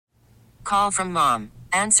Call from mom.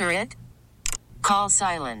 Answer it. Call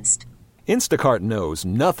silenced. Instacart knows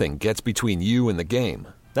nothing gets between you and the game.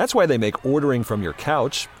 That's why they make ordering from your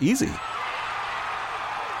couch easy.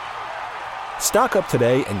 Stock up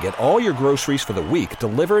today and get all your groceries for the week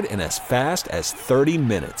delivered in as fast as 30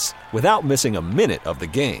 minutes without missing a minute of the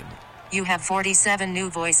game. You have 47 new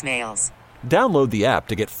voicemails. Download the app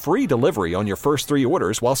to get free delivery on your first 3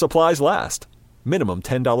 orders while supplies last. Minimum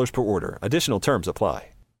 $10 per order. Additional terms apply.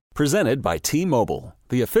 Presented by T-Mobile,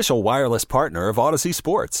 the official wireless partner of Odyssey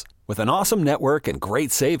Sports. With an awesome network and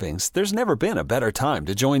great savings, there's never been a better time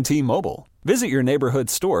to join T-Mobile. Visit your neighborhood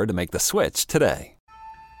store to make the switch today.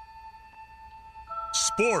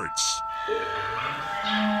 Sports.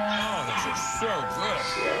 Oh, this is so good.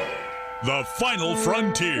 The final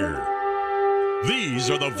frontier. These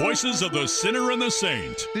are the voices of the sinner and the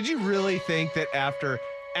saint. Did you really think that after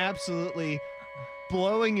absolutely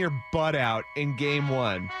blowing your butt out in game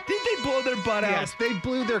one? Did they blow their butt out? Yes, they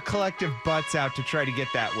blew their collective butts out to try to get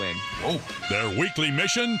that win. Oh. Their weekly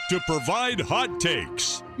mission to provide hot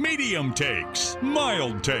takes, medium takes,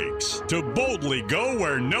 mild takes, to boldly go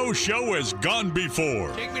where no show has gone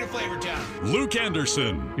before. Take me to Flavor Town. Luke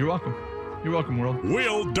Anderson. You're welcome. You're welcome, world.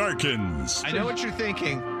 Will Darkins. I know what you're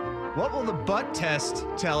thinking. What will the butt test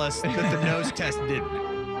tell us that the nose test didn't?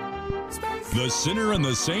 The Sinner and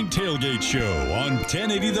the Saint Tailgate Show on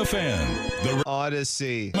 1080 The Fan, the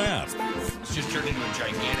Odyssey map, It's just turned into a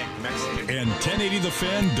gigantic Mexican. and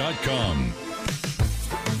 1080thefan.com.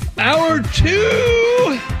 Hour 2.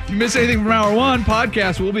 If you miss anything from Hour 1,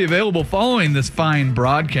 podcast will be available following this fine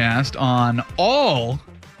broadcast on all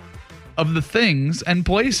of the things and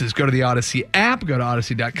places. Go to the Odyssey app, go to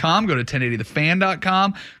odyssey.com, go to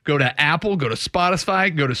 1080thefan.com, go to Apple, go to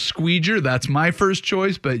Spotify, go to Squeeger. That's my first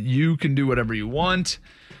choice, but you can do whatever you want.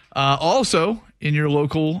 Also, in your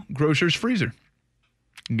local grocer's freezer.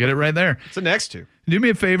 Get it right there. It's the next two. Do me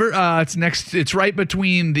a favor. It's right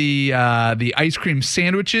between the ice cream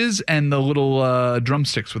sandwiches and the little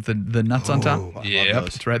drumsticks with the nuts on top. Yep,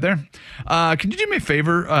 it's right there. Can you do me a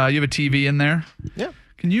favor? You have a TV in there? Yeah.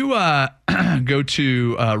 Can you go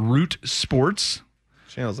to Root Sports?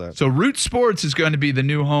 Channel's that. So Root Sports is going to be the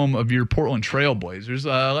new home of your Portland Trail Blazers.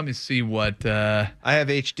 Let me see what... I have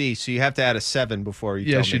HD, so you have to add a 7 before you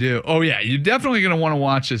tell me. Yes, you do. Oh, yeah. You're definitely going to want to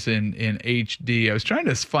watch this in HD. I was trying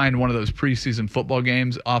to find one of those preseason football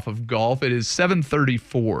games off of golf. It is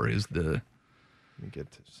 734 is the... Let me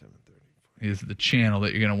get to 7:30. Is the channel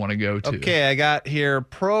that you're going to want to go to. Okay, I got here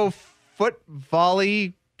Pro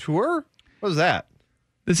Footvolley Tour. What is that?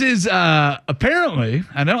 This is apparently,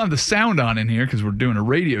 I don't have the sound on in here because we're doing a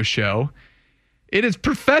radio show. It is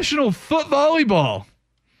professional foot volleyball.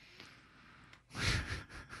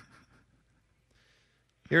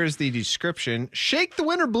 Here's the description. Shake the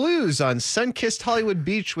winter blues on sun-kissed Hollywood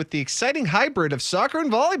Beach with the exciting hybrid of soccer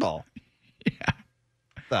and volleyball. Yeah.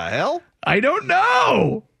 The hell? I don't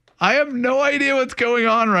know. I have no idea what's going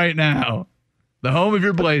on right now. The home of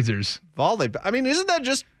your Blazers. Volley. I mean, isn't that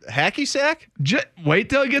just hacky sack? Wait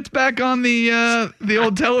till it gets back on the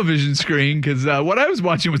old television screen, because what I was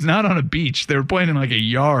watching was not on a beach. They were playing in like a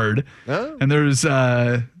yard, and there was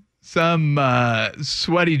some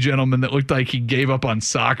sweaty gentleman that looked like he gave up on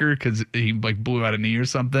soccer because he like blew out a knee or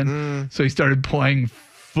something. So he started playing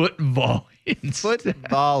foot volley. Foot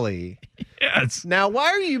volley. Yes. Now, why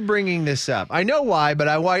are you bringing this up? I know why, but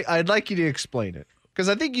I'd like you to explain it. Because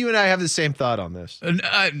I think you and I have the same thought on this.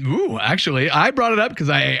 Actually, I brought it up because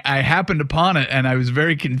I happened upon it and I was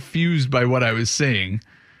very confused by what I was seeing.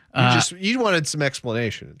 You wanted some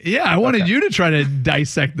explanation. Yeah, I wanted you to try to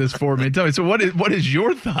dissect this for me. Tell me. So, what is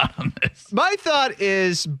your thought on this? My thought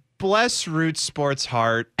is bless Root Sports'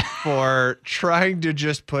 heart for trying to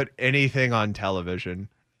just put anything on television.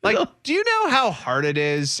 Like, do you know how hard it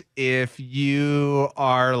is if you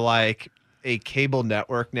are like a cable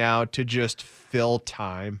network now to just fill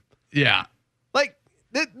time? Yeah. Like,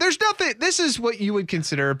 there's nothing. This is what you would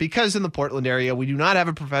consider, because in the Portland area, we do not have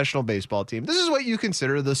a professional baseball team. This is what you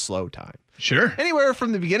consider the slow time. Sure. Anywhere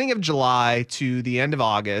from the beginning of July to the end of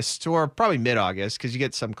August, or probably mid-August, because you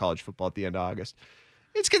get some college football at the end of August.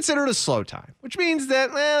 It's considered a slow time, which means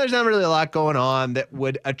that there's not really a lot going on that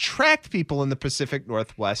would attract people in the Pacific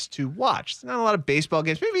Northwest to watch. There's not a lot of baseball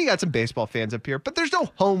games. Maybe you got some baseball fans up here, but there's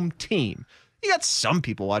no home team. You got some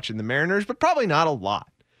people watching the Mariners, but probably not a lot.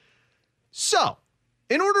 So,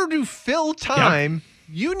 in order to fill time,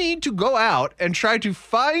 you need to go out and try to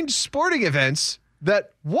find sporting events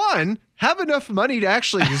that, one, have enough money to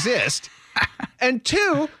actually exist, and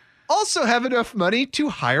two, also have enough money to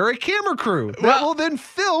hire a camera crew that will then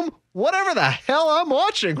film whatever the hell I'm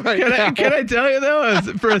watching right now. Can I tell you though?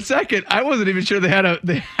 For a second, I wasn't even sure they had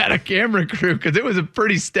a camera crew because it was a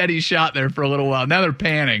pretty steady shot there for a little while. Now they're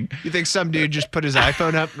panning. You think some dude just put his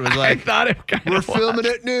iPhone up and was I like, thought it "We're filming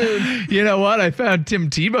at noon." You know what? I found Tim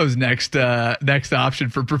Tebow's next option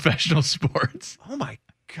for professional sports. Oh my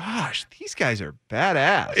gosh, these guys are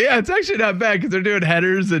badass. Yeah, it's actually not bad because they're doing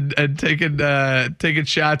headers and taking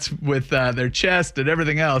shots with their chest and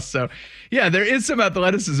everything else. So, yeah, there is some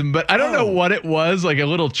athleticism, but I don't know what it was, like a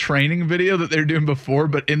little training video that they were doing before,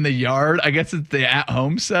 but in the yard. I guess it's the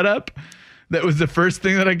at-home setup. That was the first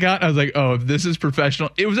thing that I got. I was like, oh, if this is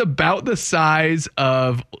professional. It was about the size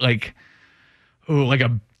of like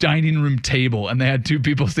a dining room table, and they had two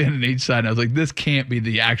people standing each side. And I was like, this can't be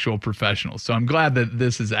the actual professionals. So I'm glad that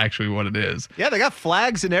this is actually what it is. Yeah, they got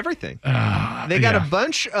flags and everything. They got a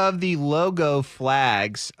bunch of the logo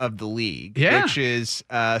flags of the league, which is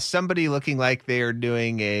somebody looking like they are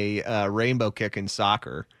doing a rainbow kick in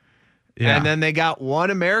soccer. Yeah. And then they got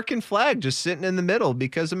one American flag just sitting in the middle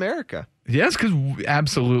because America. Yes,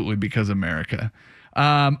 absolutely because America.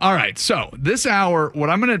 All right, so this hour, what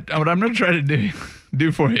I'm gonna try to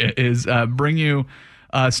do for you is bring you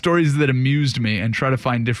stories that amused me and try to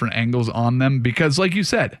find different angles on them because, like you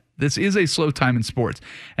said, this is a slow time in sports.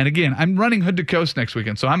 And again, I'm running hood to coast next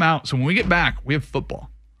weekend, so I'm out. So when we get back, we have football.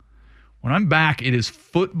 When I'm back, it is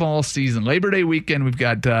football season. Labor Day weekend, we've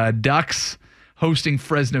got Ducks hosting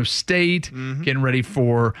Fresno State, getting ready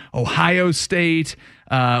for Ohio State.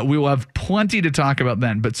 We will have plenty to talk about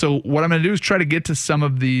then. But so what I'm going to do is try to get to some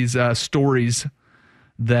of these stories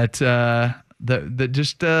that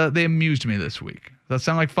just they amused me this week. Does that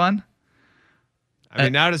sound like fun? I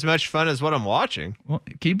mean, not as much fun as what I'm watching. Well,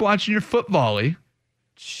 keep watching your Footvolley.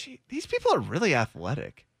 Gee, these people are really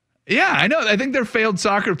athletic. Yeah, I know. I think they're failed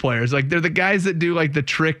soccer players. Like they're the guys that do like the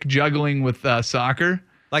trick juggling with soccer.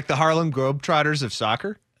 Like the Harlem Globetrotters of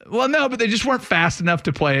soccer? Well, no, but they just weren't fast enough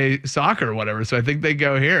to play soccer or whatever. So I think they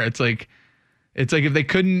go here. It's like if they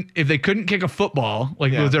couldn't kick a football,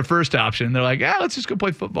 like it was their first option, they're like, let's just go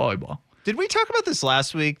play footvolleyball. Did we talk about this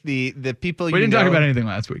last week? The people we didn't talk about anything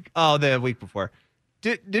last week. Oh, the week before.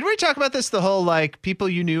 Did we talk about this? The whole like people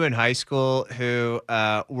you knew in high school who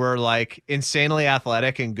were like insanely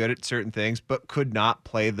athletic and good at certain things, but could not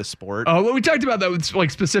play the sport. Oh, well, we talked about that. Was like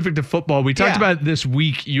specific to football. We talked about it this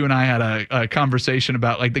week. You and I had a conversation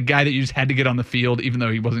about like the guy that you just had to get on the field, even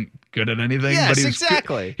though he wasn't good at anything. Yes, but he was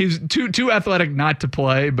exactly. He was too athletic not to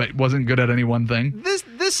play, but wasn't good at any one thing.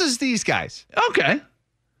 This is these guys. Okay.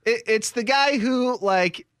 It's the guy who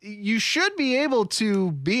like you should be able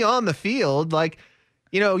to be on the field, like.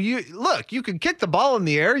 You know, you can kick the ball in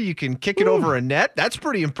the air. You can kick it over a net. That's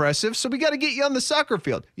pretty impressive. So we got to get you on the soccer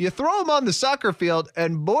field. You throw them on the soccer field,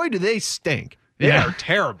 and boy, do they stink. They are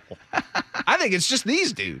terrible. I think it's just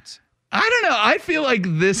these dudes. I don't know. I feel like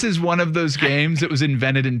this is one of those games that was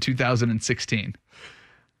invented in 2016.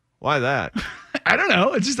 Why that? I don't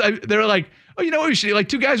know. It's just they were like, oh, you know what we should do? Like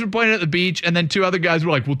two guys were playing at the beach, and then two other guys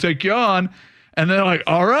were like, we'll take you on. And they're like,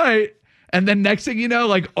 all right. And then next thing you know,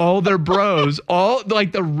 like all their bros, all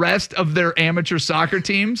like the rest of their amateur soccer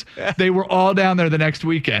teams, they were all down there the next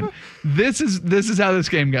weekend. This is how this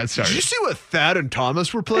game got started. Did you see what Thad and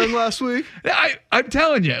Thomas were playing last week? I'm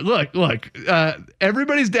telling you, look,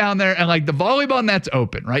 everybody's down there and like the volleyball net's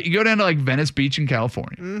open, right? You go down to like Venice Beach in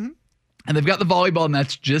California. Mm-hmm. And they've got the volleyball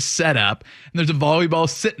nets just set up and there's a volleyball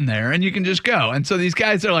sitting there and you can just go. And so these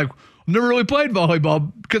guys are like, never really played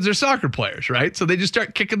volleyball because they're soccer players, right? So they just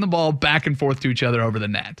start kicking the ball back and forth to each other over the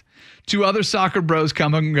net. Two other soccer bros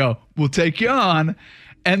come up and go, we'll take you on.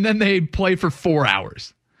 And then they play for 4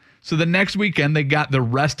 hours. So the next weekend, they got the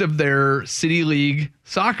rest of their city league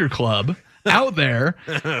soccer club out there.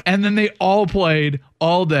 And then they all played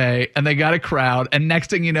all day and they got a crowd. And next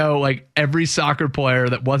thing you know, like every soccer player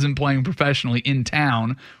that wasn't playing professionally in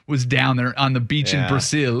town was down there on the beach in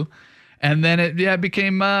Brazil. And then it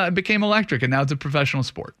became electric, and now it's a professional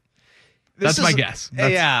sport. That's my guess.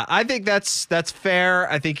 I think that's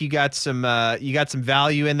fair. I think you got some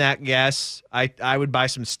value in that guess. I would buy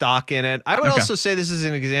some stock in it. I would also say this is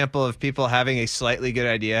an example of people having a slightly good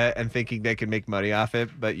idea and thinking they can make money off it,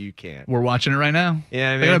 but you can't. We're watching it right now.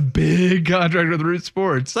 Yeah, I mean, they got a big contract with Root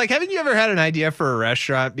Sports. It's like, haven't you ever had an idea for a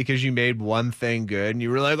restaurant because you made one thing good and you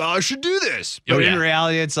were like, oh, I should do this. But in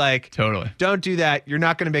reality, it's like, totally, don't do that. You're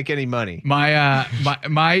not going to make any money. My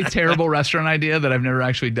terrible restaurant idea that I've never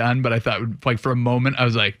actually done, but I thought like for a moment, I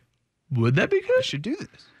was like, would that be good? I should do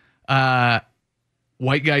this.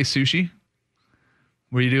 White guy sushi,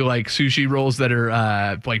 where you do like sushi rolls that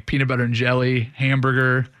are like peanut butter and jelly,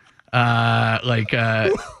 hamburger,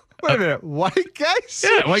 Wait a minute. White guy sushi?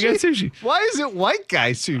 Yeah, white guy sushi. Why is it white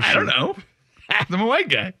guy sushi? I don't know. I'm a white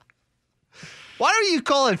guy. Why don't you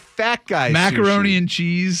call it fat guy Macaroni sushi? and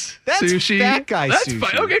cheese That's sushi. fat guy That's sushi.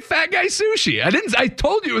 fine. Okay, fat guy sushi. I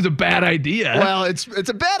told you it was a bad idea. Well, it's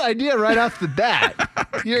a bad idea right off the bat.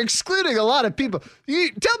 You're excluding a lot of people.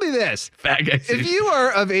 Tell me this. Fat guy sushi. If you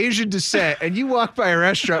are of Asian descent and you walk by a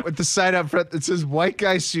restaurant with the sign up front that says white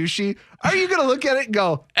guy sushi, are you going to look at it and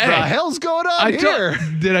go, the hell's going on here?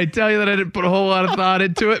 Did I tell you that I didn't put a whole lot of thought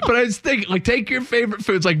into it? But I was thinking, like, take your favorite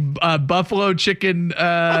foods, like buffalo chicken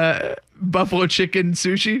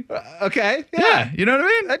sushi. Okay. Yeah, you know what I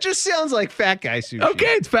mean? That just sounds like fat guy sushi. Okay,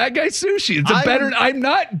 it's fat guy sushi. It's a better. I'm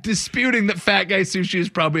not disputing that fat guy sushi is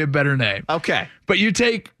probably a better name. Okay. But you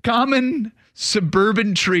take common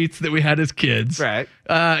suburban treats that we had as kids. Right.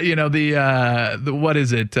 The what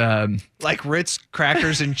is it? Like Ritz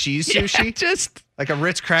crackers and cheese sushi? Yeah, just like a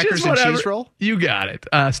Ritz crackers just and whatever. cheese roll? You got it.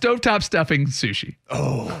 Stovetop stuffing sushi.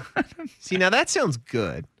 Oh. See, now that sounds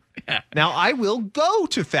good. Yeah. Now I will go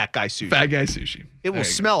to fat guy sushi. Fat guy sushi. It will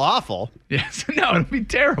smell awful. Yes. No, it'll be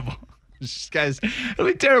terrible. Guys, it'll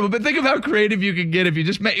be terrible. But think of how creative you can get if you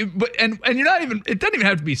just make. And you're not even. It doesn't even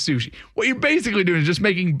have to be sushi. What you're basically doing is just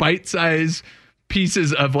making bite-sized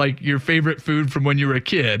pieces of like your favorite food from when you were a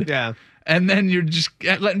kid. Yeah. And then you're just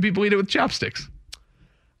letting people eat it with chopsticks.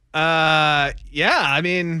 Yeah. I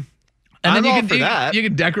mean, And I'm then all for that. You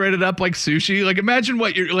can decorate it up like sushi. Like imagine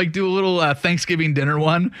what you're like, do a little Thanksgiving dinner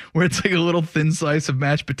one where it's like a little thin slice of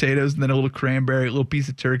mashed potatoes and then a little cranberry, a little piece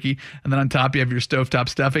of turkey. And then on top you have your stovetop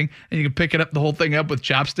stuffing and you can pick it up, the whole thing up with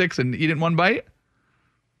chopsticks and eat it in one bite.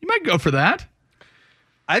 You might go for that.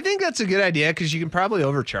 I think that's a good idea because you can probably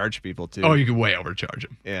overcharge people too. Oh, you can way overcharge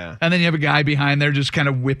them. Yeah. And then you have a guy behind there just kind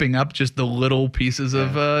of whipping up just the little pieces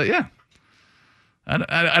of, I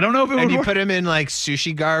don't know if it would And you work. put him in like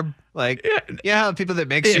sushi garb. Like, how people that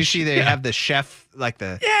make sushi, they have the chef, like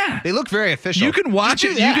they look very official. You can watch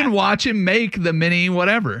Just it. do You that. can watch him make the mini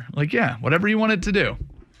whatever. Like, whatever you want it to do.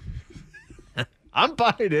 I'm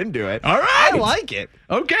buying into it. All right. I like it.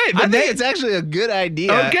 Okay. I think it's actually a good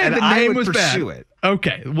idea. Okay, and the I name would was pursue bad. it.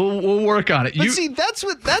 Okay, we'll work on it. But see,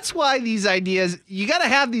 that's why these ideas, you got to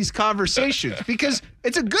have these conversations because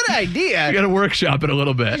it's a good idea. You got to workshop it a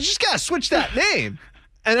little bit. You just got to switch that name.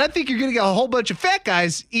 And I think you're going to get a whole bunch of fat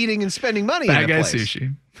guys eating and spending money Fat in the guy place.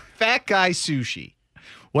 sushi. Fat guy sushi.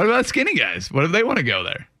 What about skinny guys? What if they want to go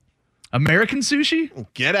there? American sushi?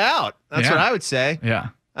 Get out. That's what I would say. Yeah.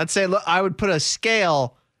 I'd say, look, I would put a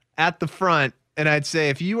scale at the front and I'd say,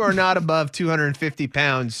 if you are not above 250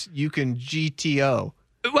 pounds, you can GTO.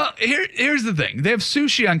 Well, here's the thing. They have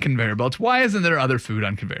sushi on conveyor belts. Why isn't there other food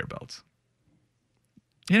on conveyor belts?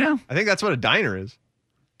 You know? I think that's what a diner is.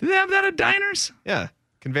 Do they have that at diners? Yeah.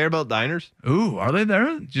 Conveyor belt diners. Ooh, are they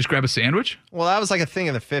there? Just grab a sandwich? Well, that was like a thing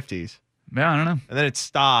in the 50s. Yeah, I don't know. And then it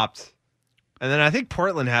stopped. And then I think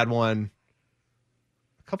Portland had one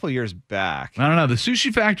a couple of years back. I don't know. The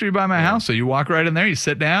sushi factory by my house. So you walk right in there, you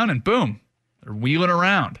sit down, and boom, they're wheeling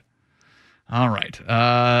around. All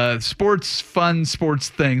right. Sports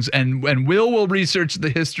things. And Will research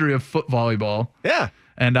the history of foot volleyball. Yeah.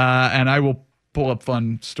 And I will pull up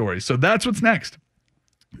fun stories. So that's what's next.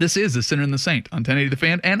 This is The Sinner and the Saint on 1080 The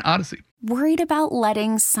Fan and Odyssey. Worried about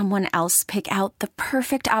letting someone else pick out the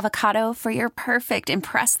perfect avocado for your perfect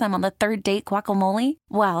impress them on the third date guacamole?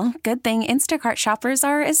 Well, good thing Instacart shoppers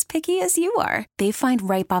are as picky as you are. They find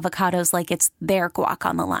ripe avocados like it's their guac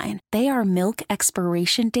on the line. They are milk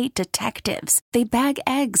expiration date detectives. They bag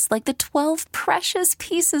eggs like the 12 precious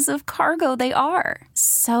pieces of cargo they are.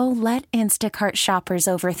 So let Instacart shoppers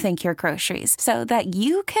overthink your groceries so that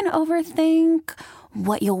you can overthink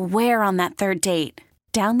what you'll wear on that third date.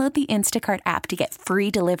 Download the Instacart app to get free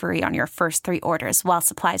delivery on your first 3 orders while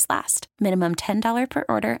supplies last. Minimum $10 per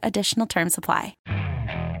order. Additional terms apply.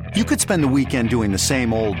 You could spend the weekend doing the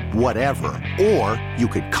same old whatever, or you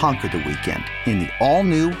could conquer the weekend in the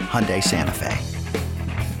all-new Hyundai Santa Fe.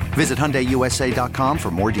 Visit HyundaiUSA.com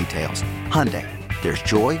for more details. Hyundai, there's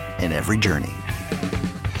joy in every journey.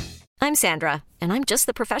 I'm Sandra, and I'm just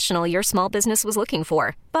the professional your small business was looking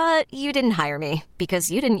for. But you didn't hire me because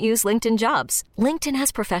you didn't use LinkedIn Jobs. LinkedIn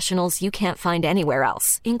has professionals you can't find anywhere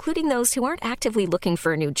else, including those who aren't actively looking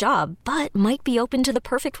for a new job, but might be open to the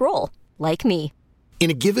perfect role, like me. In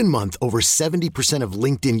a given month, over 70% of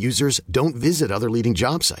LinkedIn users don't visit other leading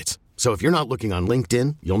job sites. So if you're not looking on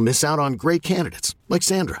LinkedIn, you'll miss out on great candidates like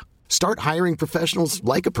Sandra. Start hiring professionals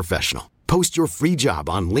like a professional. Post your free job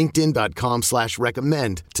on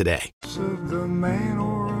linkedin.com/recommend today.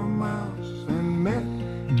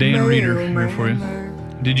 Dan Reeder here for you.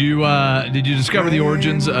 Did you discover the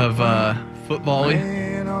origins of foot volley?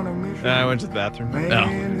 I went to the bathroom. No.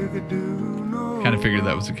 Kind of figured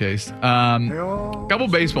that was the case. Couple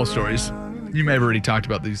baseball stories. You may have already talked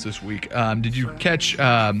about these this week. Did you catch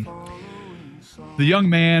the young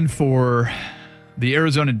man for the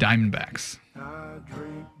Arizona Diamondbacks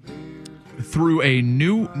threw a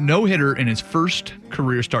new no-hitter in his first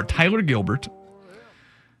career start? Tyler Gilbert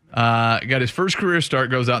got his first career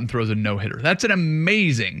start, goes out and throws a no-hitter. That's an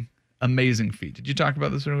amazing feat. Did you talk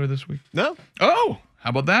about this earlier this week? No. Oh, how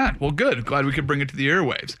about that? Well, good. Glad we could bring it to the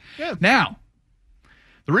airwaves. Yeah. Now,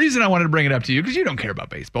 the reason I wanted to bring it up to you, because you don't care about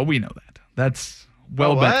baseball. We know that. That's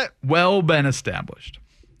well been established.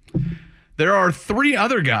 There are 3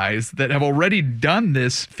 other guys that have already done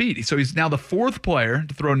this feat. So he's now the 4th player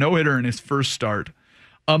to throw a no-hitter in his first start.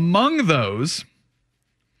 Among those,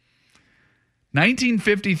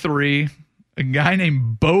 1953, a guy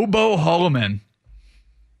named Bobo Holloman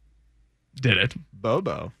did it.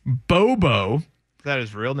 Bobo. Bobo. Is that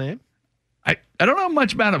his real name? I don't know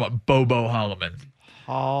much about Bobo Holloman.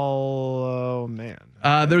 Hollow man.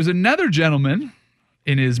 There's another gentleman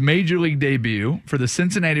in his major league debut for the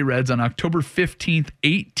Cincinnati Reds on October 15th,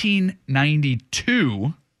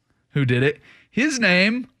 1892, who did it. His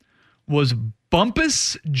name was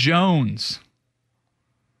Bumpus Jones.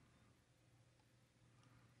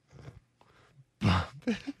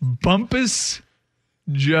 Bumpus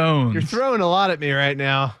Jones. You're throwing a lot at me right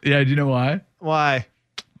now. Yeah, do you know why? Why?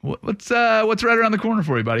 What's right around the corner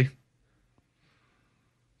for you, buddy?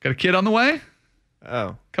 Got a kid on the way?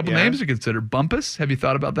 Oh. Couple names to consider. Bumpus, have you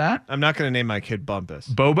thought about that? I'm not going to name my kid Bumpus.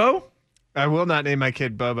 Bobo? I will not name my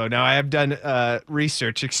kid Bobo. Now, I have done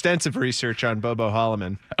extensive research on Bobo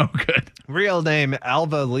Holloman. Oh, good. Real name,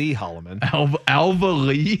 Alva Lee Holloman. Alva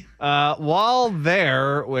Lee? While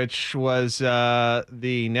there, which was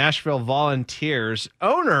the Nashville Volunteers,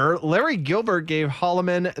 owner Larry Gilbert gave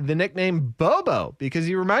Holloman the nickname Bobo because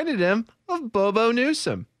he reminded him of Bobo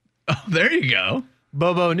Newsom. Oh, there you go.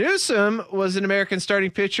 Bobo Newsom was an American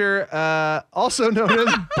starting pitcher, also known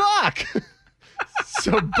as Buck.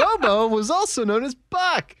 So Bobo was also known as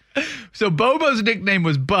Buck. So Bobo's nickname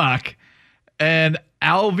was Buck, and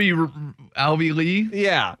Alvy Lee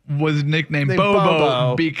was nicknamed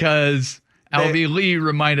Bobo because Alvy Lee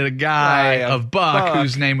reminded a guy of Buck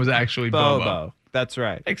whose name was actually Bobo. That's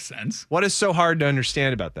right. Makes sense. What is so hard to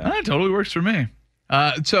understand about that? That totally works for me.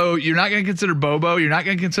 So you're not going to consider Bobo? You're not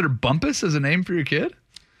going to consider Bumpus as a name for your kid?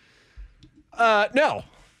 No.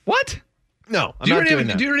 What? No, I'm not doing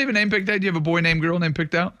that. Do you already have a name picked out? Do you have a boy name, girl name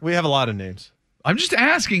picked out? We have a lot of names. I'm just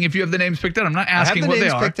asking if you have the names picked out. I'm not asking what they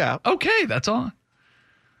are. I have the names picked out. Okay, that's all.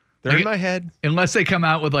 They're in my head. Unless they come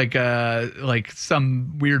out with like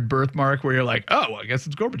some weird birthmark where you're like, oh, well, I guess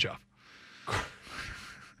it's Gorbachev.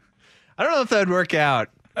 I don't know if that would work out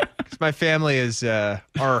because my family is, or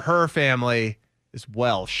her family is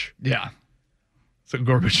Welsh. Yeah. So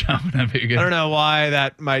Gorbachev would have a good. I don't know why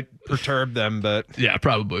that might perturb them, but yeah,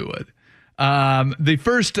 probably would.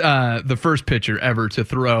 The first pitcher ever to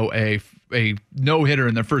throw a no-hitter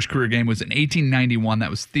in their first career game was in 1891. That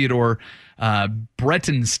was Theodore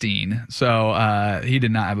Brettenstein. So he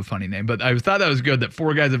did not have a funny name, but I thought that was good that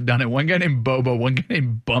 4 guys have done it. One guy named Bobo, one guy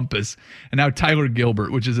named Bumpus, and now Tyler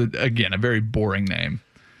Gilbert, which is again a very boring name.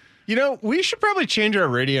 You know, we should probably change our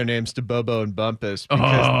radio names to Bobo and Bumpus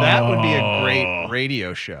because that would be a great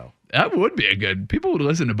radio show. That would be people would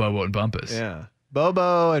listen to Bobo and Bumpus. Yeah.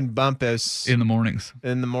 Bobo and Bumpus in the mornings.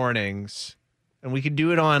 And we could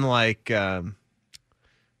do it on like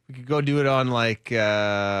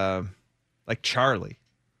Charlie.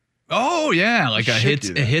 Oh yeah, like a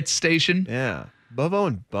hit station. Yeah. Bobo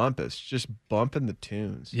and Bumpus just bumping the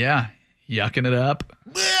tunes. Yeah. Yucking it up.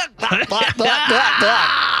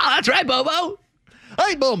 That's right, Bobo.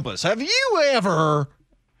 Hey, Bumpus, have you ever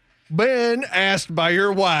been asked by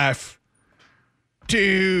your wife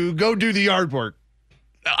to go do the yard work?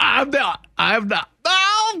 I have not.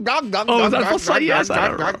 Oh, is that supposed to say yes?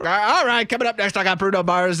 All right, coming up next, I got Bruno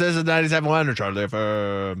Mars. This is 97.1 Charlie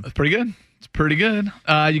FM. That's pretty good. It's pretty good.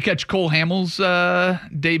 You catch Cole Hamels'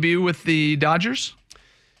 debut with the Dodgers?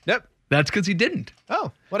 Yep. That's because he didn't.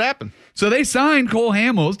 Oh, what happened? So they signed Cole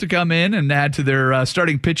Hamels to come in and add to their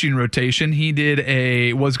starting pitching rotation.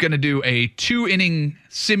 He was going to do a 2-inning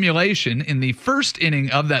simulation. In the first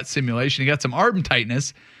inning of that simulation, he got some arm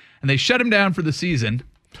tightness, and they shut him down for the season.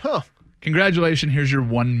 Huh. Congratulations. Here's your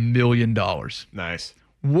 $1 million. Nice.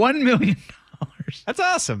 $1 million. That's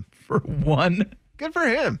awesome. For one. Good for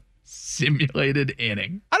him. Simulated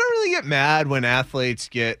inning. I don't really get mad when athletes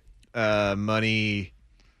get money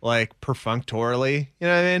like perfunctorily. You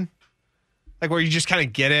know what I mean? Like where you just kind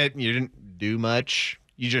of get it and you didn't do much.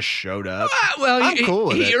 You just showed up. Well, I'm cool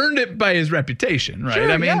with he it. earned it by his reputation, right?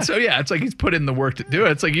 Sure, I mean, yeah. so yeah, it's like he's put in the work to do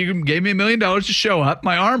it. It's like you gave me $1 million to show up.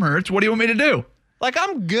 My arm hurts. What do you want me to do? Like,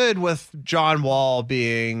 I'm good with John Wall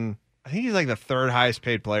being, I think he's like the third highest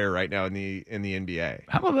paid player right now in the NBA.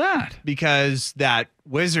 How about that? Because that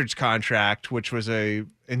Wizards contract, which was a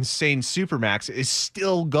insane supermax, is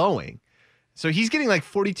still going. So he's getting like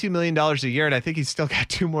 $42 million a year, and I think he's still got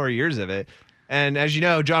 2 more years of it. And as you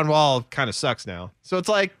know, John Wall kind of sucks now. So it's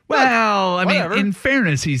like, well, I whatever. mean, in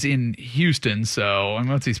fairness, he's in Houston, so I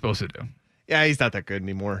mean, what's he supposed to do? Yeah, he's not that good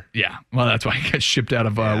anymore. Yeah, well, that's why he got shipped out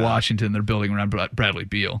of Washington. They're building around Bradley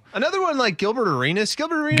Beal. Another one like Gilbert Arenas.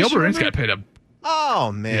 Gilbert Arenas got paid up.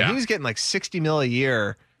 Oh, man. Yeah. He was getting like $60 million a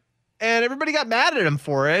year. And everybody got mad at him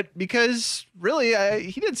for it because really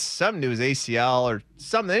he did something to his ACL or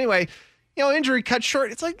something. Anyway, injury cut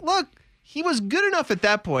short. It's like, look, he was good enough at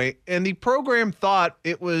that point, and the program thought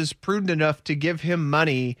it was prudent enough to give him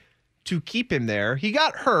money to keep him there. He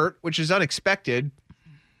got hurt, which is unexpected.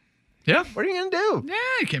 Yeah. What are you going to do? Yeah,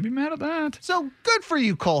 you can't be mad at that. So good for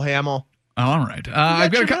you, Cole Hamill. All right.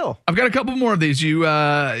 I've got a couple more of these. You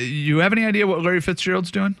have any idea what Larry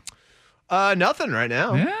Fitzgerald's doing? Nothing right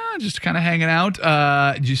now. Yeah, just kind of hanging out.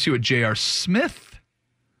 Did you see what J.R. Smith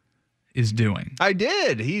is doing? I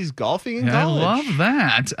did. He's golfing in I college. love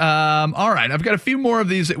that. All right. I've got a few more of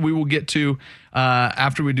these that we will get to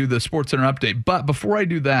after we do the Sports Center update. But before I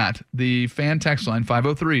do that, the fan text line,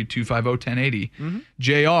 503-250-1080,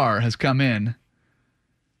 JR has come in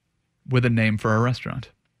with a name for our restaurant.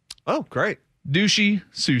 Oh, great. Douchey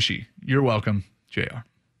Sushi. You're welcome, JR.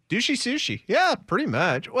 Douchey Sushi. Yeah, pretty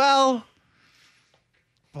much. Well,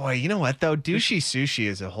 boy, you know what, though? Douchey Sushi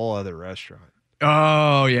is a whole other restaurant.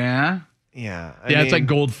 Oh, yeah? Yeah. It's like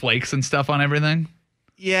gold flakes and stuff on everything.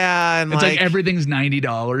 Yeah. And it's like everything's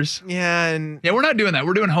 $90. Yeah. And yeah, we're not doing that.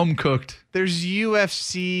 We're doing home cooked. There's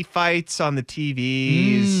UFC fights on the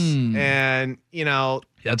TVs. And,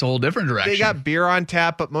 that's a whole different direction. They got beer on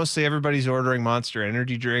tap, but mostly everybody's ordering Monster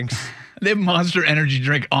Energy drinks. They have Monster Energy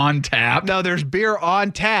drink on tap. No, there's beer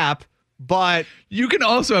on tap, but you can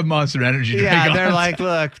also have Monster Energy drink. Yeah, they're on like, tap.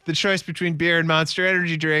 look, the choice between beer and Monster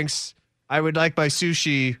Energy drinks. I would like my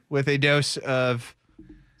sushi with a dose of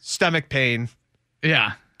stomach pain.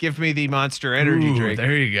 Yeah. Give me the Monster Energy drink.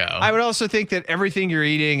 There you go. I would also think that everything you're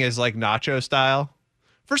eating is like nacho style.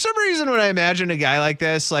 For some reason, when I imagine a guy like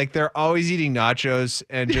this, like they're always eating nachos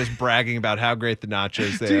and just bragging about how great the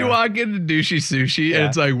nachos they are. Do you walk into Douchey Sushi and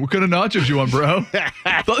it's like, what kind of nachos you want, bro?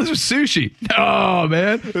 I thought this was sushi. Oh,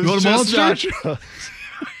 man. You want a Monster?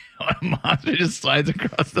 Monster just slides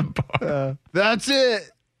across the bar. That's it.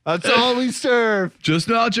 That's all we serve. Just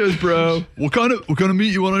nachos, bro. What kind of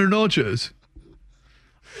meat you want on your nachos?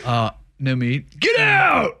 No meat. Get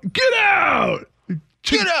out! Get out!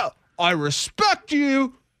 Get out! I respect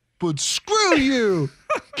you, but screw you.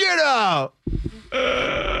 Get out.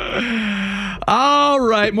 All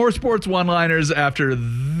right, more sports one-liners after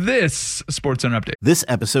this Sports Center update. This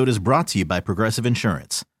episode is brought to you by Progressive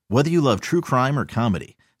Insurance. Whether you love true crime or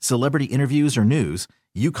comedy, celebrity interviews or news,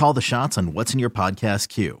 you call the shots on what's in your podcast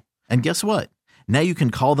queue. And guess what? Now you can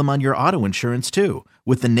call them on your auto insurance too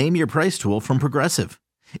with the Name Your Price tool from Progressive.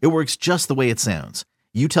 It works just the way it sounds.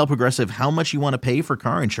 You tell Progressive how much you want to pay for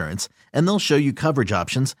car insurance, and they'll show you coverage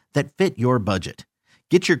options that fit your budget.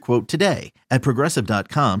 Get your quote today at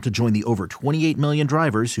Progressive.com to join the over 28 million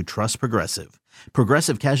drivers who trust Progressive.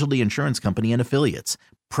 Progressive Casualty Insurance Company and Affiliates.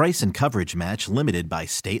 Price and coverage match limited by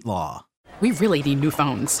state law. We really need new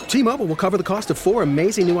phones. T-Mobile will cover the cost of 4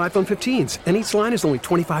 amazing new iPhone 15s, and each line is only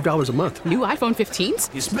 $25 a month. New iPhone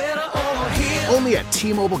 15s? It's better over here. Only at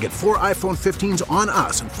T-Mobile, get 4 iPhone 15s on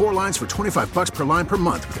us and 4 lines for $25 per line per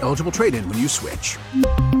month with eligible trade-in when you switch.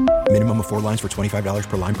 Minimum of 4 lines for $25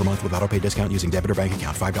 per line per month with autopay discount using debit or bank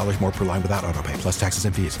account. $5 more per line without autopay, plus taxes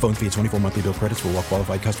and fees. Phone fee at 24 monthly bill credits for well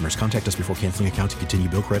qualified customers. Contact us before canceling account to continue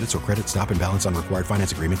bill credits or credit stop and balance on required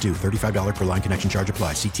finance agreement due. $35 per line connection charge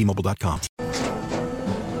applies. See T-Mobile.com.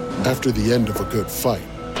 After the end of a good fight,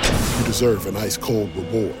 you deserve an ice-cold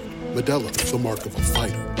reward. Modelo is the mark of a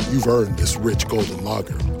fighter. You've earned this rich golden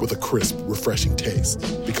lager with a crisp, refreshing taste.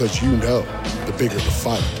 Because you know, the bigger the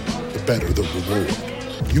fight, the better the reward.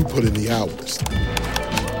 You put in the hours,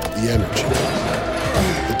 the energy,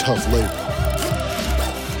 the tough labor.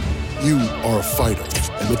 You are a fighter,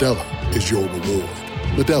 and Modelo is your reward.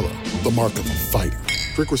 Modelo, the mark of a fighter.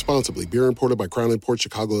 Drink responsibly. Beer imported by Crown Imports,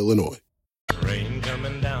 Chicago, Illinois. Rain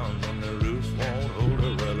coming down on the roof won't hold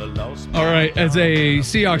her. Well, I lost All right, as a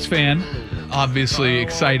Seahawks fan, obviously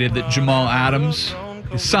excited that Jamal Adams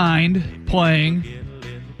is signed, playing.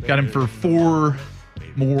 Got him for 4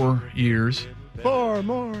 more years. 4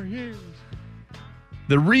 more years.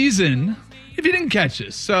 The reason, if you didn't catch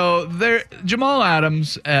this, so there, Jamal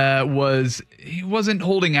Adams he wasn't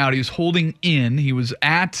holding out. He was holding in. He was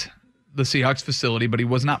at the Seahawks facility, but he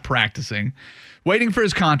was not practicing, waiting for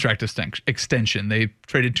his contract extension. They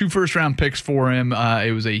traded 2 first-round picks for him.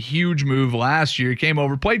 It was a huge move last year. He came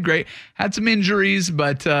over, played great, had some injuries,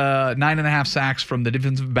 but 9.5 sacks from the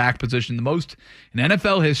defensive back position, the most in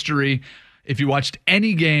NFL history. If you watched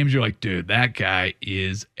any games, you're like, dude, that guy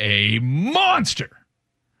is a monster.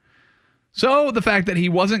 So the fact that he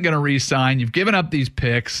wasn't going to re-sign, you've given up these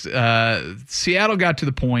picks. Seattle got to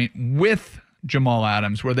the point with Jamal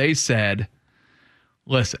Adams where they said,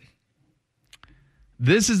 listen,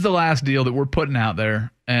 this is the last deal that we're putting out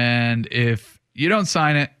there, and if you don't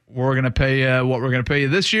sign it, we're going to pay you what we're going to pay you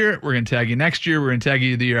this year. We're going to tag you next year. We're going to tag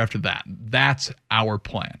you the year after that. That's our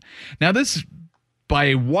plan. Now, this, by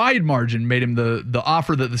a wide margin, made him the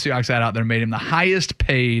offer that the Seahawks had out there made him the highest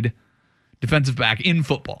paid defensive back in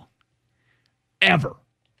football ever,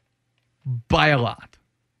 by a lot.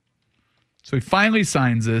 So he finally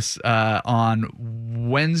signs this on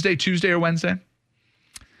Tuesday or Wednesday.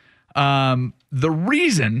 The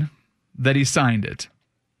reason that he signed it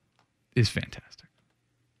is fantastic.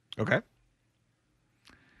 Okay.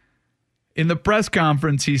 In the press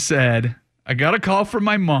conference, he said, I got a call from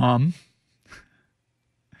my mom.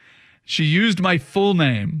 She used my full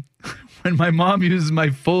name. When my mom uses my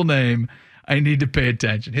full name, I need to pay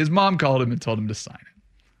attention. His mom called him and told him to sign it.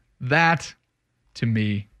 That, to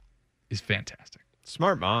me, is fantastic.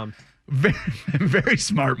 Smart mom. Very, very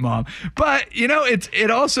smart mom. But,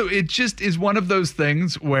 it just is one of those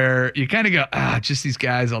things where you kind of go, just these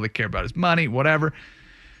guys, all they care about is money, whatever.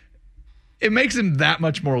 It makes him that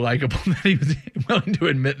much more likable that he was willing to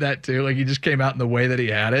admit that too. Like, he just came out in the way that he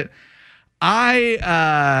had it.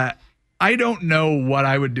 I don't know what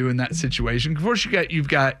I would do in that situation. Of course, you've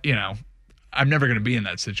got, I'm never going to be in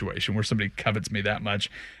that situation where somebody covets me that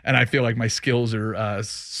much, and I feel like my skills are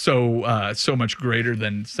so much greater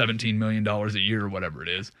than $17 million a year or whatever it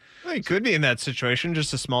is. Well, you could be in that situation,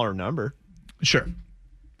 just a smaller number. Sure,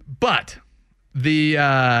 but the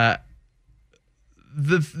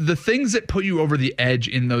things that put you over the edge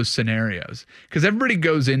in those scenarios, because everybody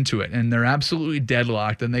goes into it and they're absolutely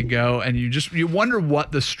deadlocked, and they go and you wonder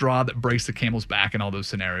what the straw that breaks the camel's back in all those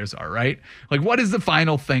scenarios are, right? Like, what is the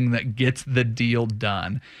final thing that gets the deal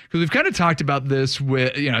done? Because we've kind of talked about this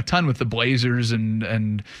with a ton with the Blazers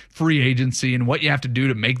and free agency and what you have to do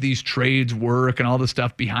to make these trades work and all the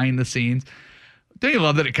stuff behind the scenes. Don't you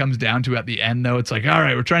love that it comes down to at the end though? It's like, all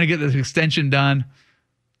right, we're trying to get this extension done.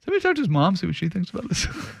 Somebody talk to his mom, see what she thinks about this.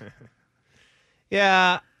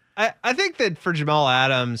 Yeah, I think that for Jamal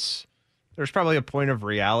Adams, there's probably a point of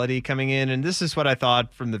reality coming in. And this is what I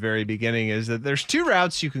thought from the very beginning, is that there's 2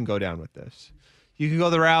 routes you can go down with this. You can go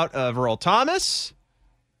the route of Earl Thomas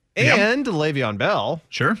and Le'Veon Bell.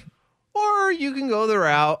 Sure. Or you can go the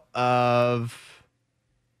route of,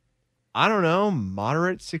 I don't know,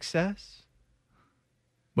 moderate success.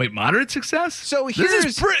 Wait, moderate success? So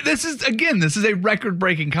here's this is a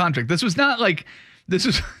record-breaking contract. This was not like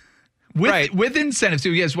with incentives.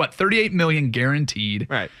 So he has $38 million guaranteed.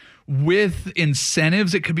 Right. With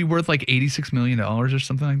incentives, it could be worth like $86 million or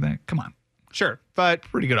something like that. Come on. Sure, but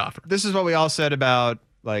pretty good offer. This is what we all said about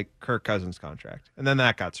like Kirk Cousins' contract, and then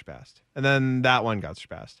that got surpassed, and then that one got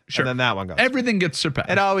surpassed, sure. And then that one got everything gets surpassed.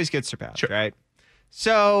 It always gets surpassed, sure. Right?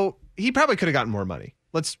 So he probably could have gotten more money.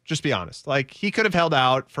 Let's just be honest. Like, he could have held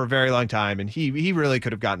out for a very long time, and he really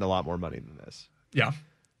could have gotten a lot more money than this. Yeah.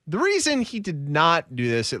 The reason he did not do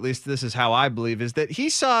this, at least this is how I believe, is that he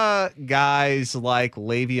saw guys like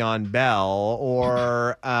Le'Veon Bell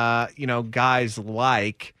or, guys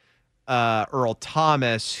like Earl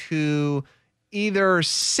Thomas who either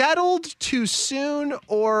settled too soon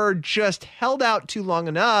or just held out too long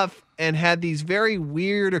enough and had these very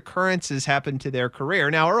weird occurrences happen to their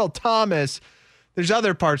career. Now, Earl Thomas, there's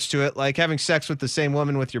other parts to it, like having sex with the same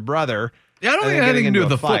woman with your brother. Yeah, I don't think it had anything to do with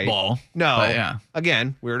the football. No. But yeah.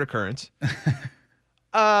 Again, weird occurrence.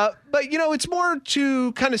 But, it's more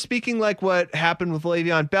to kind of speaking like what happened with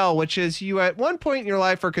Le'Veon Bell, which is you at one point in your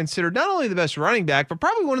life are considered not only the best running back, but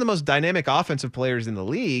probably one of the most dynamic offensive players in the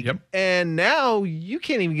league. Yep. And now you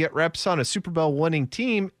can't even get reps on a Super Bowl winning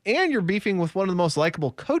team, and you're beefing with one of the most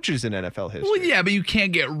likable coaches in NFL history. Well, yeah, but you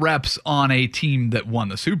can't get reps on a team that won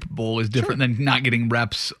the Super Bowl is different than not getting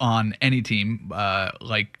reps on any team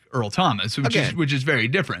like Earl Thomas, which is very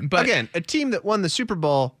different. But again, a team that won the Super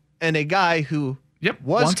Bowl and a guy who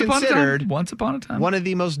was once considered upon a time one of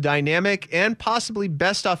the most dynamic and possibly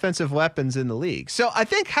best offensive weapons in the league. So I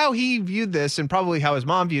think how he viewed this, and probably how his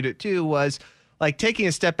mom viewed it too, was like taking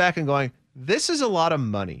a step back and going, this is a lot of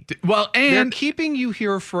money. Well, and they're keeping you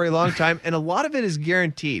here for a long time, and a lot of it is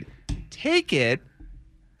guaranteed. Take it,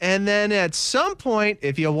 and then at some point,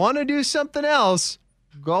 if you want to do something else,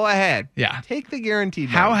 go ahead. Yeah. Take the guaranteed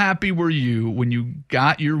money. How happy were you when you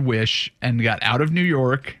got your wish and got out of New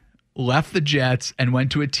York, left the Jets, and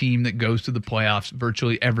went to a team that goes to the playoffs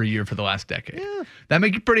virtually every year for the last decade? Yeah. That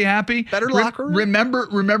make you pretty happy? Better locker room?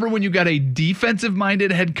 Remember when you got a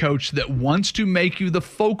defensive-minded head coach that wants to make you the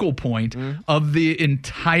focal point of the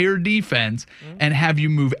entire defense and have you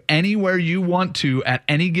move anywhere you want to at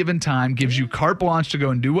any given time, gives you carte blanche to go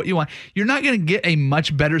and do what you want. You're not going to get a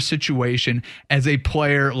much better situation as a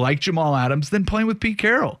player like Jamal Adams than playing with Pete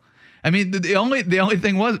Carroll. I mean, the only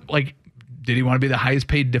thing was, like, did he want to be the highest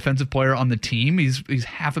paid defensive player on the team? He's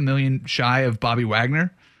 $500,000 shy of Bobby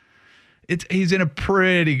Wagner. He's in a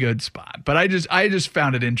pretty good spot. But I just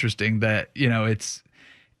found it interesting that, you know,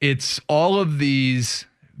 it's all of these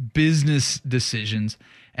business decisions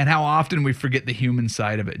and how often we forget the human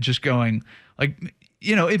side of it. Just going, like,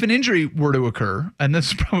 you know, if an injury were to occur, and this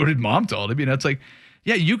is probably what his mom told him, you know, it's like,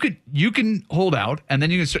 yeah, you can hold out, and then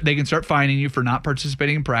they can start fining you for not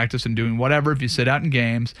participating in practice and doing whatever if you sit out in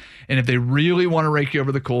games. And if they really want to rake you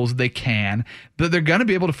over the coals, they can. But they're going to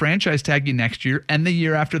be able to franchise tag you next year and the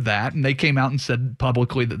year after that. And they came out and said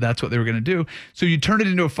publicly that that's what they were going to do. So you turn it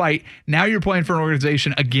into a fight. Now you're playing for an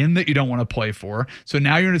organization again that you don't want to play for. So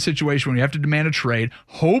now you're in a situation where you have to demand a trade.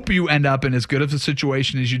 Hope you end up in as good of a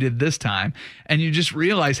situation as you did this time. And you just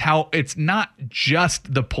realize how it's not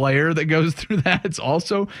just the player that goes through that. It's also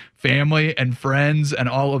family and friends and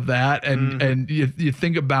all of that. And you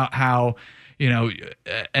think about how, you know,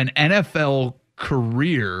 an NFL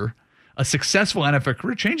career, a successful NFL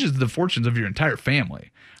career changes the fortunes of your entire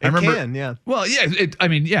family. Yeah. Well, yeah.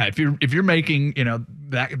 If you're making, you know,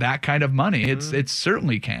 that kind of money, it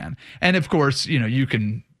certainly can. And of course, you know, you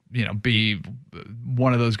can, you know, be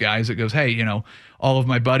one of those guys that goes, hey, you know, all of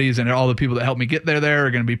my buddies and all the people that helped me get there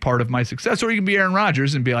are going to be part of my success. Or you can be Aaron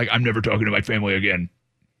Rodgers and be like, I'm never talking to my family again.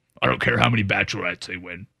 I don't care how many bachelorettes they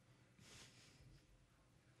win.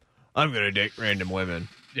 I'm going to date random women.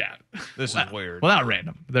 Yeah. This is weird. Well, not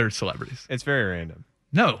random. They're celebrities. It's very random.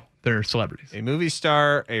 No, they're celebrities. A movie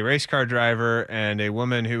star, a race car driver, and a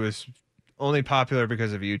woman who was only popular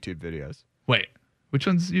because of YouTube videos. Wait, which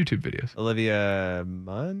one's YouTube videos? Olivia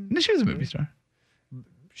Munn? No, she was a movie star.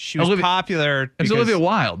 She was popular. It was Olivia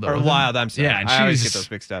Wilde, though. Or Wilde, I'm sorry. Yeah, and I always get those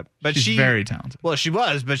mixed up. But she's very talented. Well, she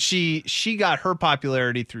was, but she got her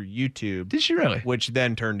popularity through YouTube. Did she really? Which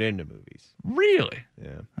then turned into movies. Really?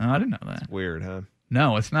 Yeah. Oh, I didn't know that. It's weird, huh?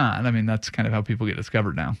 No, it's not. I mean, that's kind of how people get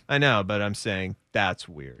discovered now. I know, but I'm saying that's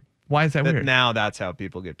weird. Why is that weird? Now that's how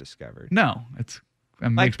people get discovered. No, it's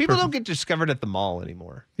like people don't get discovered at the mall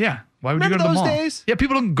anymore. Yeah. Why would Remember you go to the those mall? days? Yeah,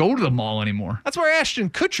 people don't go to the mall anymore. That's where Ashton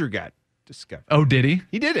Kutcher got discovered. Oh, did he?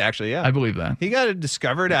 He did actually, yeah. I believe that. He got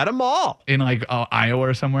discovered at a mall. In like Iowa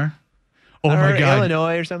or somewhere? Oh my God.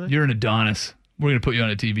 Illinois or something? You're an Adonis. We're going to put you on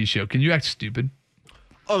a TV show. Can you act stupid?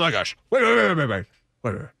 Oh my gosh. Wait.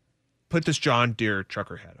 Put this John Deere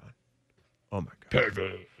trucker hat on. Oh my God.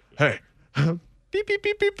 Hey. Beep, beep,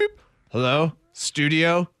 beep, beep, beep. Hello?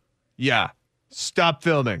 Studio? Yeah. Stop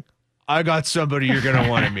filming. I got somebody you're going to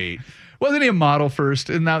want to meet. Wasn't he a model first?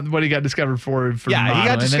 Isn't that what he got discovered for? Yeah, model? he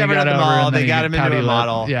got discovered at the mall. They got him into a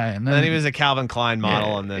model. Yeah, and then he was a Calvin Klein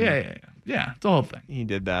model. And then yeah, the whole thing. He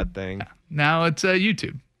did that thing. Yeah. Now it's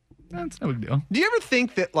YouTube. That's no big deal. Do you ever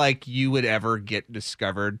think that like you would ever get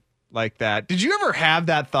discovered like that? Did you ever have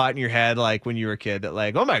that thought in your head, like when you were a kid, that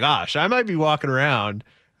like, oh my gosh, I might be walking around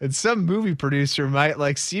and some movie producer might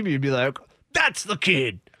like see me and be like, that's the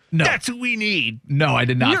kid. No. That's who we need. No, I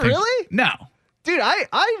did not. Really? No. Dude,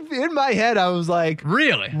 I in my head, I was like,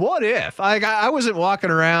 really? What if? I wasn't walking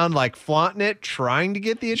around like flaunting it, trying to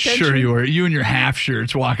get the attention. Sure you were. You and your half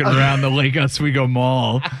shirts walking around the Lake Oswego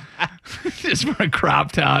Mall. Just for a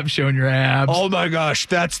crop top showing your abs. Oh my gosh,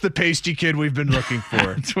 that's the pasty kid we've been looking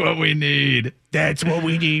for. That's what we need. That's what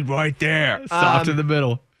we need right there. Soft in the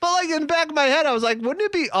middle. But like in the back of my head, I was like, wouldn't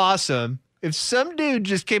it be awesome if some dude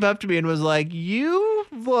just came up to me and was like, you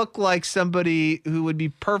look like somebody who would be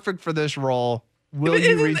perfect for this role. Will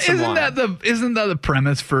you read some Isn't that the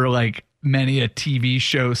premise for like many a TV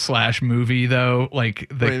show / movie though? Like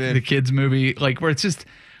the kids movie, like where it's just,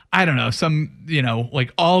 I don't know, some, you know,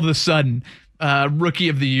 like all of a sudden, rookie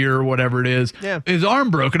of the year or whatever it is, his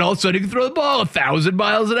arm broke and all of a sudden he can throw the ball 1,000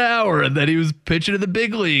 miles an hour and then he was pitching to the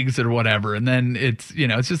big leagues or whatever. And then it's, you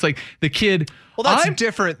know, it's just like the kid. Well, that's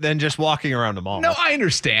different than just walking around the mall. No, I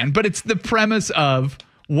understand, but it's the premise of,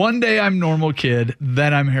 one day I'm normal kid,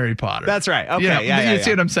 then I'm Harry Potter. That's right. Okay. You know, yeah. You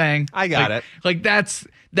see what I'm saying? I got it. Like that's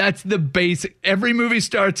the basic. Every movie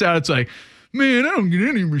starts out, it's like, man, I don't get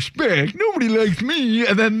any respect. Nobody likes me.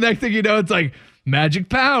 And then next thing you know, it's like magic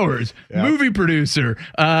powers, movie producer,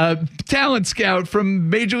 talent scout from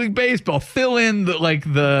Major League Baseball. Fill in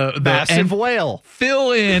the massive whale.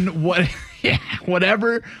 Fill in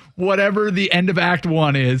whatever the end of Act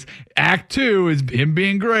 1 is. Act 2 is him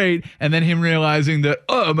being great, and then him realizing that,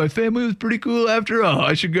 oh, my family was pretty cool after all.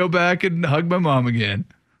 I should go back and hug my mom again.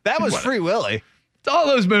 That was Free Willy. It's all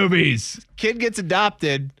those movies. Kid gets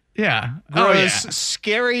adopted. Yeah. Grows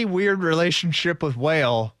scary, weird relationship with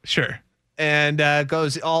whale. Sure. And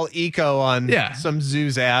goes all eco on some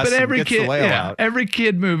zoo's ass. But every and gets kid, the whale out. Every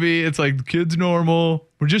kid movie, it's like the kid's normal.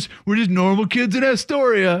 We're just normal kids in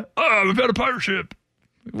Astoria. Oh, we've got a pirate ship.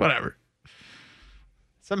 Whatever.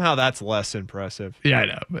 Somehow that's less impressive. Yeah, I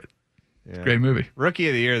know, but it's a great movie. Rookie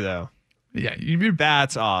of the Year, though. Yeah,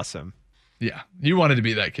 that's awesome. Yeah, you wanted to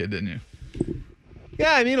be that kid, didn't you?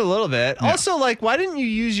 Yeah, I mean a little bit. Yeah. Also, why didn't you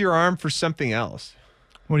use your arm for something else?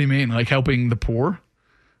 What do you mean, like helping the poor?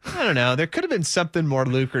 I don't know. There could have been something more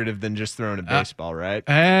lucrative than just throwing a baseball, right?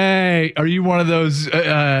 Hey, are you one of those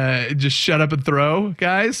just shut up and throw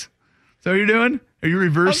guys? Is that what you're doing? Are you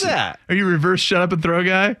reverse? How's that? Are you reverse shut up and throw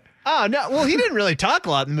guy? Oh, no. Well, he didn't really talk a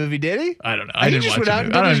lot in the movie, did he? I don't know. He just went out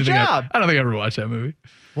and did his job. I don't think I ever watched that movie.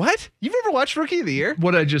 What? You've never watched Rookie of the Year?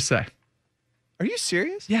 What did I just say? Are you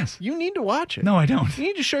serious? Yes. You need to watch it. No, I don't. You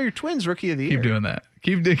need to show your twins Rookie of the Year. Keep doing that.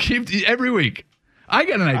 Keep every week. I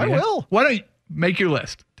got an idea. I will. Why don't you make your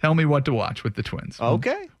list? Tell me what to watch with the twins.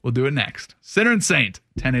 Okay. We'll do it next. Sinner and Saint,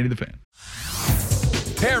 1080 The Fan.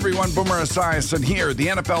 Hey everyone, Boomer Esiason here. The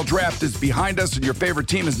NFL draft is behind us and your favorite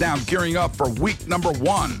team is now gearing up for week number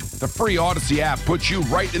 1. The free Odyssey app puts you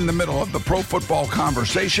right in the middle of the pro football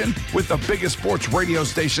conversation with the biggest sports radio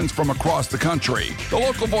stations from across the country. The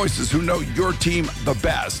local voices who know your team the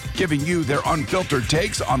best, giving you their unfiltered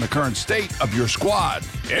takes on the current state of your squad.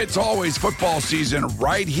 It's always football season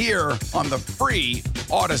right here on the free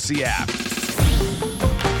Odyssey app.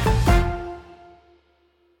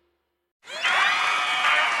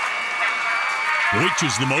 Which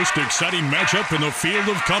is the most exciting matchup in the field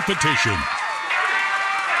of competition?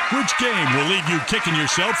 Which game will leave you kicking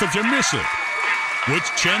yourself if you miss it? Which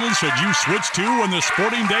channel should you switch to when the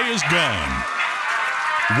sporting day is gone?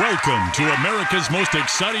 Welcome to America's most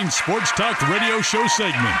exciting sports talk radio show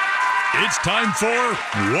segment. It's time for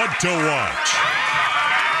What to Watch.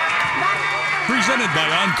 Presented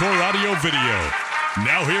by Encore Audio Video.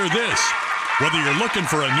 Now hear this. Whether you're looking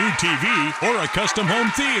for a new TV or a custom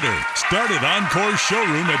home theater, start at Encore's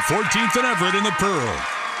showroom at 14th and Everett in the Pearl.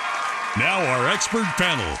 Now our expert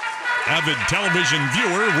panel, avid television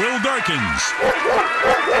viewer Will Darkins,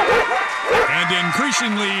 and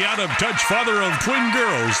increasingly out-of-touch father of twin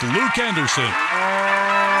girls Luke Anderson,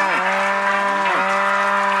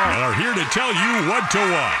 are here to tell you what to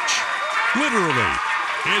watch. Literally,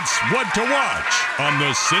 it's What to Watch on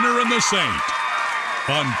The Sinner and the Saint.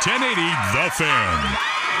 On 1080 The Fan.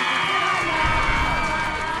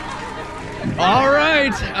 All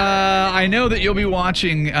right. I know that you'll be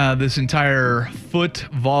watching this entire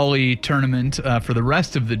Footvolley tournament for the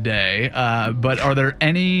rest of the day. But are there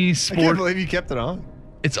any sports? I can't believe you kept it on.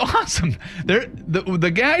 It's awesome.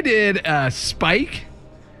 The guy did a spike.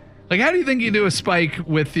 Like, how do you think you do a spike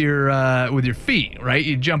with your feet? Right?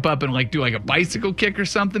 You jump up and do a bicycle kick or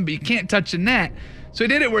something, but you can't touch the net. So he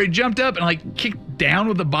did it where he jumped up and kicked down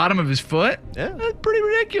with the bottom of his foot. Yeah. That's pretty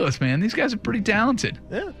ridiculous, man. These guys are pretty talented.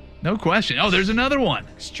 Yeah. No question. Oh, there's another one.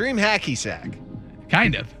 Extreme hacky sack.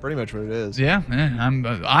 Kind of. Pretty much what it is. Yeah.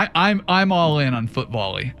 I'm all in on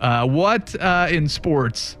Footvolley. What in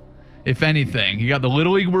sports, if anything? You got the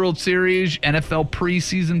Little League World Series, NFL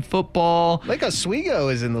preseason football. Lake Oswego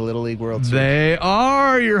is in the Little League World Series. They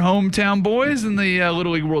are your hometown boys in the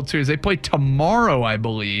Little League World Series. They play tomorrow, I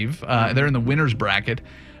believe. They're in the winner's bracket.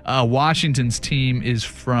 Washington's team is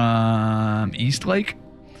from Eastlake,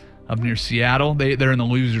 up near Seattle. They're in the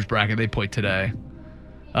loser's bracket. They play today.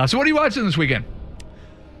 So what are you watching this weekend?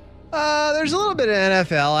 There's a little bit of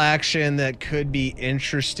NFL action that could be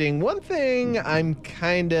interesting. One thing I'm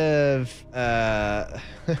kind of,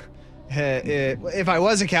 if I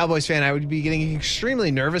was a Cowboys fan, I would be getting extremely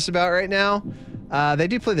nervous about right now. They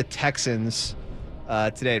do play the Texans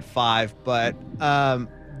today at 5, but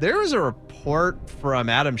there was a report from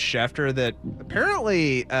Adam Schefter that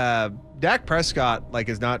apparently Dak Prescott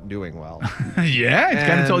is not doing well. Yeah, I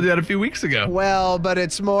kind of told you that a few weeks ago. Well, but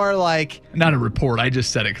it's more like not a report. I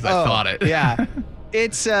just said it because I thought it. Yeah,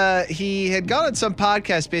 it's he had gone on some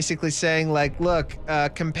podcast basically saying look,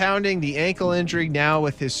 compounding the ankle injury now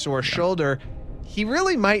with his sore shoulder, he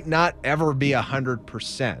really might not ever be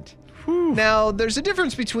 100%. Now, there's a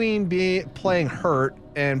difference between playing hurt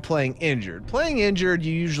and playing injured. Playing injured,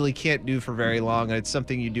 you usually can't do for very long, and it's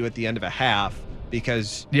something you do at the end of a half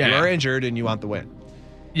because you're injured and you want the win.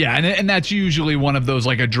 Yeah, and that's usually one of those,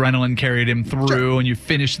 like, adrenaline carried him through, and you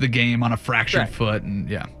finish the game on a fractured foot, and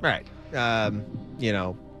Right.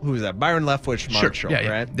 Who was that? Byron Leftwich Marshall,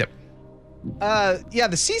 right? Yep.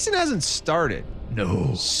 The season hasn't started.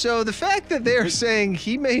 No. So the fact that they're saying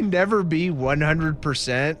he may never be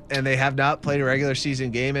 100% and they have not played a regular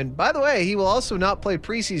season game, and by the way, he will also not play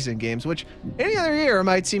preseason games, which any other year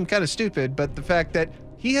might seem kind of stupid, but the fact that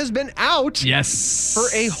he has been out for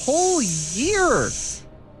a whole year.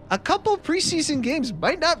 A couple preseason games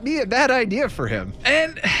might not be a bad idea for him.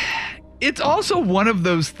 And it's also one of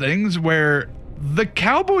those things where the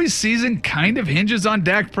Cowboys season kind of hinges on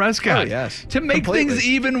Dak Prescott. Oh, yes. To make things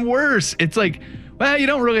even worse. It's like, well, you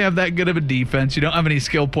don't really have that good of a defense. You don't have any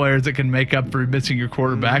skill players that can make up for missing your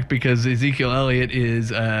quarterback because Ezekiel Elliott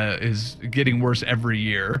is getting worse every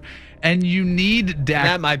year. And you need Dak.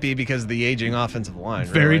 That might be because of the aging offensive line.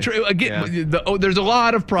 Very true. Again, there's a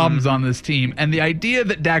lot of problems on this team. And the idea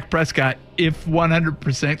that Dak Prescott, if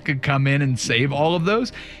 100% could come in and save all of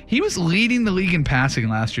those, he was leading the league in passing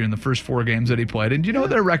last year in the first 4 games that he played. And do you know what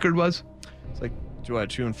their record was? It's like,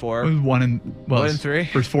 2-4? It was 1 and 3.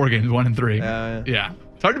 First 4 games, 1 and 3. Yeah.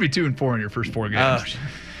 It's hard to be 2-4 in your first 4 games.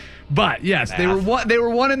 But yes, they were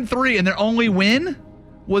 1 and 3, and their only win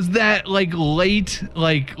was that late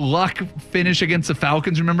luck finish against the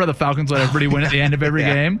Falcons. Remember the Falcons let everybody win at the end of every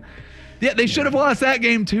game? Yeah, they should have lost that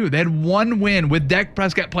game too. They had 1 win with Dak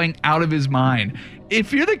Prescott playing out of his mind.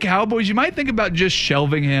 If you're the Cowboys, you might think about just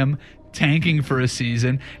shelving him, tanking for a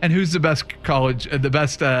season. And who's the best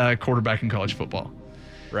quarterback in college football?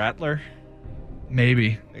 Rattler?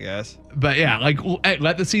 Maybe. I guess. But yeah,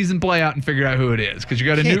 let the season play out and figure out who it is. Because you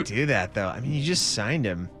got can't do that though. I mean, you just signed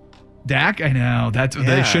him. Dak, I know.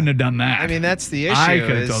 They shouldn't have done that. I mean, that's the issue. I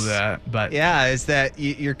could have told that, but is that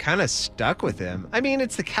you're kind of stuck with him. I mean,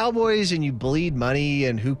 it's the Cowboys, and you bleed money,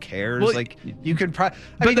 and who cares? Well, you could probably.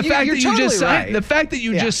 But the fact that you just signed,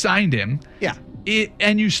 just signed him,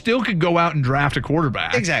 and you still could go out and draft a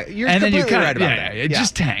quarterback. Exactly, you're completely right about that.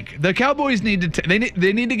 Just tank. The Cowboys need to. They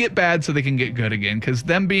need to get bad so they can get good again. Because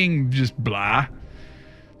them being just blah,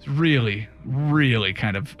 is really, really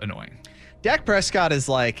kind of annoying. Dak Prescott is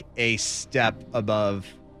like a step above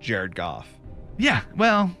Jared Goff. Yeah,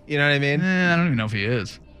 well. You know what I mean? I don't even know if he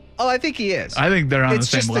is. Oh, I think he is. I think they're on the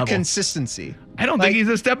same level. It's just the consistency. I don't think he's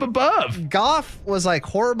a step above. Goff was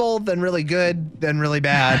horrible, then really good, then really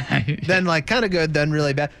bad, then kind of good, then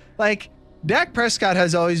really bad. Dak Prescott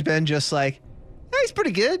has always been just he's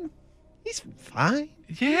pretty good. He's fine.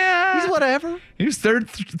 Yeah. He's whatever. He was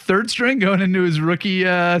third string going into his rookie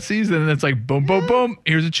season, and it's boom, boom, boom.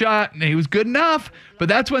 Here's a shot, and he was good enough. But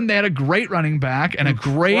that's when they had a great running back and a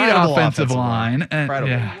great offensive line.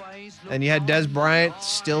 Incredible. And you had Des Bryant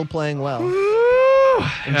still playing well.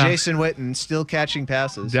 And Jason Witten still catching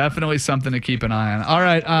passes. Definitely something to keep an eye on. All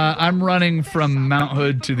right, I'm running from Mount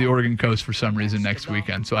Hood to the Oregon coast for some reason next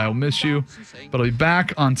weekend, so I will miss you. But I'll be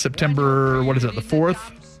back on September, the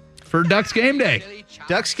 4th? For Ducks Game Day.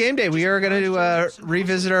 Ducks Game Day. We are going to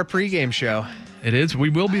revisit our pregame show. It is. We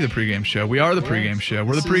will be the pregame show. We are the pregame show.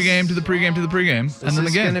 We're the pregame to the pregame to the pregame. And then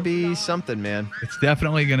the game. It's going to be something, man. It's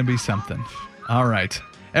definitely going to be something. All right.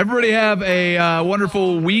 Everybody have a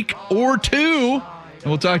wonderful week or 2. And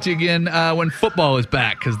we'll talk to you again when football is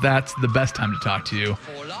back, because that's the best time to talk to you.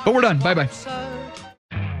 But we're done. Bye-bye.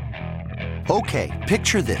 Okay,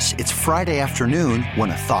 picture this. It's Friday afternoon when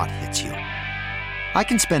a thought hits you. I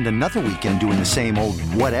can spend another weekend doing the same old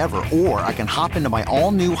whatever, or I can hop into my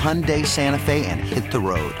all-new Hyundai Santa Fe and hit the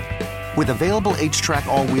road. With available H-Track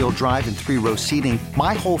all-wheel drive and 3-row seating,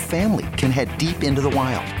 my whole family can head deep into the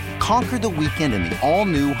wild. Conquer the weekend in the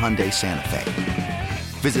all-new Hyundai Santa Fe.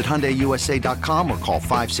 Visit HyundaiUSA.com or call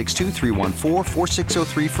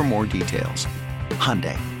 562-314-4603 for more details.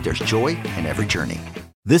 Hyundai, there's joy in every journey.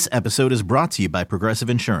 This episode is brought to you by Progressive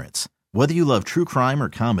Insurance. Whether you love true crime or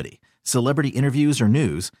comedy, celebrity interviews or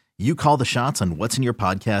news, you call the shots on what's in your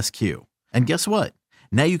podcast queue. And guess what?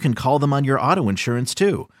 Now you can call them on your auto insurance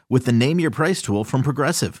too with the Name Your Price tool from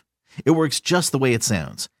Progressive. It works just the way it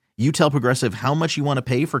sounds. You tell Progressive how much you want to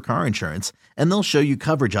pay for car insurance, and they'll show you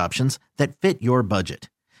coverage options that fit your budget.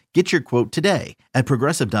 Get your quote today at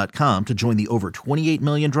Progressive.com to join the over 28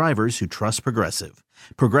 million drivers who trust Progressive.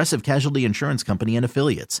 Progressive Casualty Insurance Company and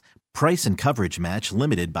Affiliates. Price and coverage match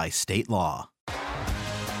limited by state law.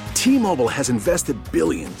 T-Mobile has invested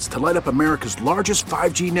billions to light up America's largest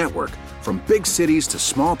 5G network, from big cities to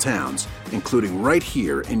small towns, including right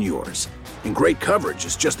here in yours. And great coverage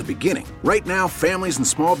is just the beginning. Right now, families and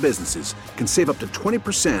small businesses can save up to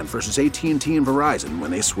 20% versus AT&T and Verizon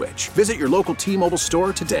when they switch. Visit your local T-Mobile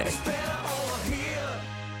store today.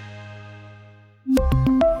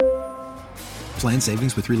 Plan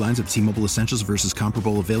savings with 3 lines of T-Mobile Essentials versus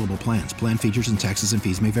comparable available plans. Plan features and taxes and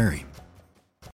fees may vary.